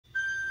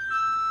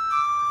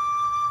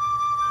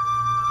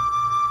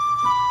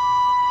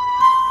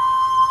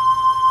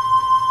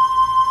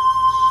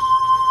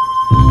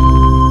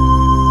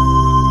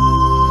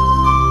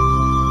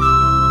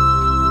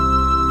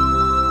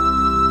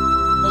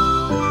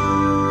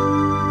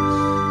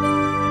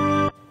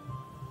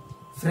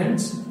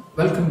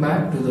Welcome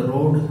back to the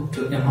road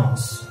to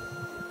Emmaus.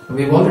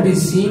 We've already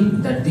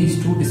seen that these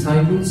two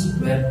disciples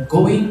were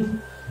going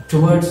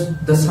towards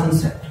the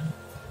sunset.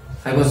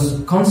 I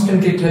was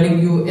constantly telling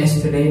you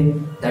yesterday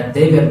that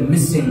they were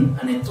missing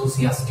an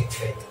enthusiastic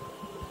faith.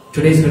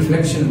 Today's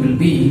reflection will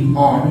be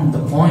on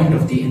the point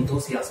of the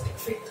enthusiastic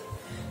faith.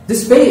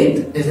 This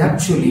faith is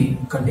actually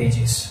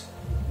contagious.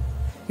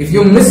 If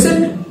you miss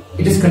it,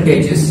 it is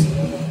contagious.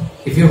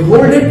 If you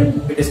hold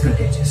it, it is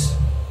contagious.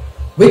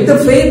 With the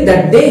faith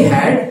that they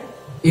had,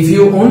 if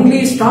you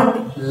only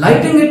start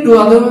lighting it to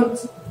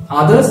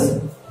others,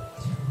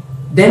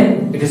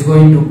 then it is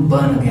going to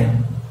burn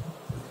again.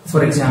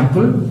 For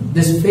example,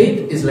 this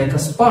faith is like a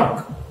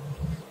spark.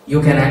 You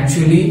can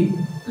actually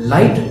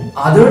light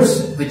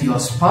others with your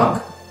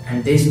spark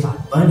and they start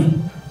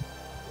burning.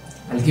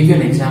 I'll give you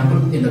an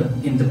example.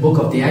 In the book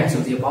of the Acts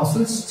of the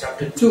Apostles,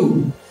 chapter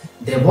 2,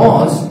 there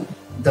was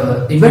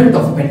the event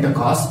of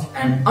Pentecost,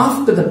 and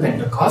after the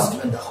Pentecost,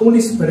 when the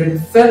Holy Spirit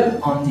fell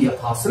on the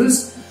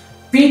apostles,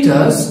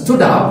 Peter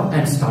stood up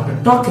and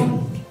started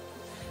talking.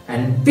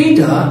 And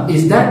Peter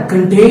is that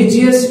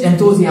contagious,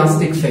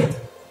 enthusiastic faith.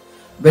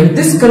 When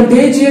this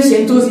contagious,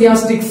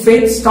 enthusiastic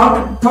faith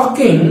started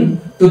talking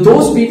to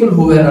those people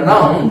who were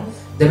around,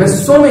 there were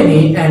so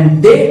many,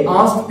 and they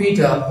asked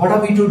Peter, "What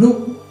are we to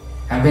do?"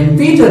 And when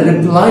Peter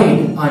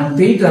replied and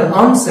Peter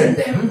answered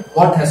them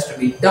what has to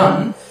be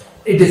done,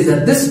 it is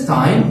at this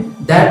time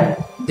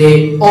that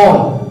they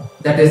all,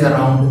 that is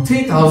around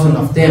 3,000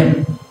 of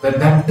them, were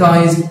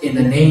baptized in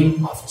the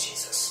name of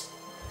Jesus.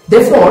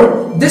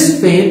 Therefore, this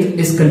faith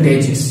is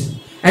contagious.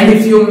 And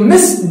if you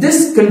miss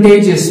this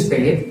contagious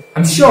faith,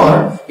 I'm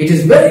sure it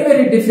is very,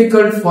 very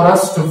difficult for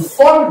us to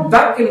fall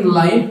back in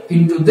line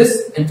into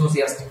this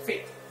enthusiastic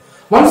faith.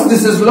 Once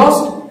this is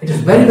lost, it is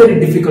very, very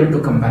difficult to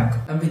come back.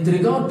 And with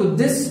regard to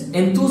this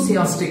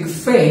enthusiastic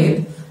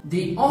faith,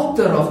 the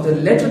author of the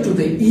letter to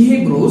the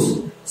Hebrews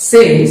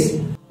says,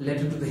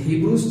 letter to the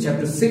Hebrews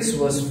chapter 6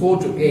 verse 4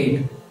 to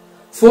 8,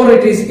 "For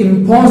it is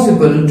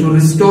impossible to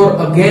restore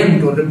again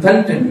to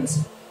repentance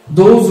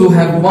those who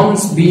have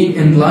once been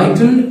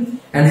enlightened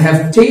and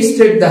have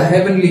tasted the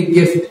heavenly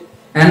gift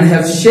and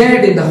have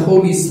shared in the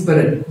Holy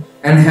Spirit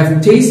and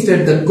have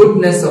tasted the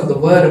goodness of the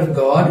Word of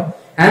God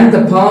and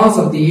the powers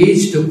of the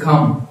age to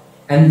come,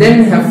 and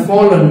then have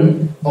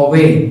fallen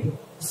away,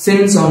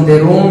 since on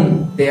their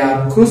own they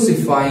are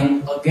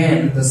crucifying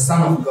again the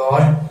Son of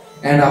God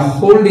and are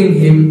holding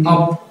Him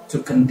up to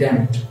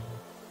contempt.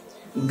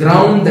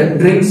 Ground that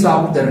drinks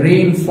up the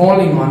rain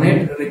falling on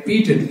it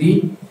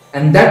repeatedly,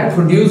 and that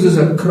produces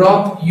a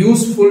crop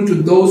useful to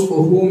those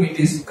for whom it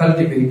is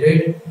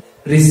cultivated,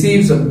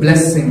 receives a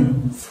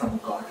blessing from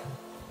God."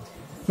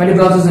 My dear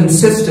brothers and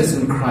sisters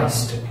in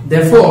Christ,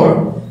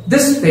 therefore,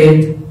 this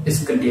faith is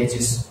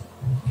contagious.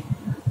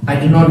 I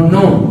do not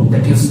know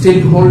that you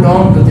still hold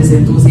on to this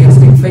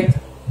enthusiastic faith.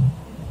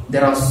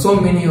 There are so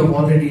many who have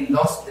already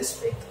lost this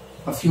faith.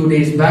 A few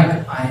days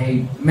back,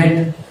 I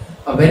met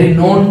a very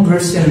known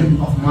person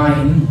of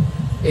mine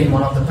in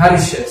one of the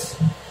parishes,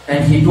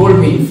 and he told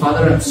me,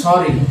 "Father, I'm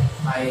sorry,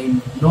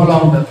 I'm no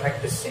longer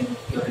practicing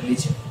your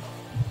religion."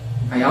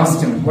 I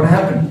asked him, "What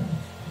happened?"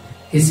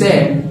 He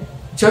said,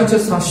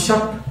 "Churches are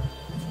shut.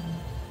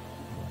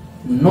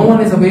 No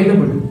one is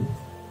available.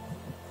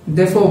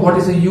 Therefore, what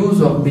is the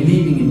use of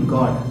believing in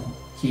God?"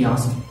 He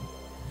asked me.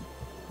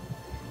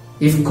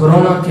 If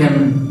Corona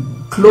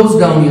can close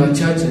down your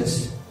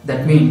churches,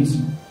 that means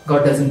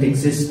God doesn't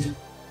exist.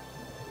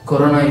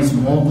 Corona is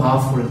more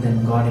powerful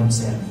than God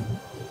Himself.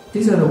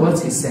 These are the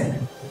words he said.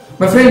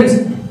 My friends,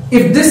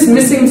 if this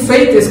missing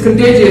faith is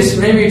contagious,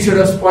 maybe it should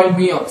have spoiled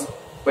me also.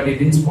 But it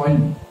didn't spoil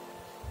me.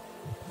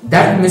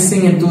 That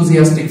missing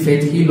enthusiastic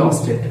faith, he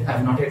lost it. I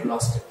have not yet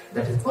lost it.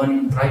 That is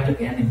burning bright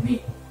again in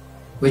me,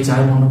 which I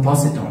want to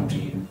pass it on to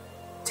you.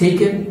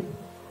 Take it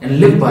and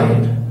live by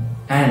it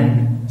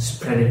and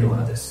spread it to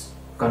others.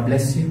 God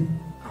bless you.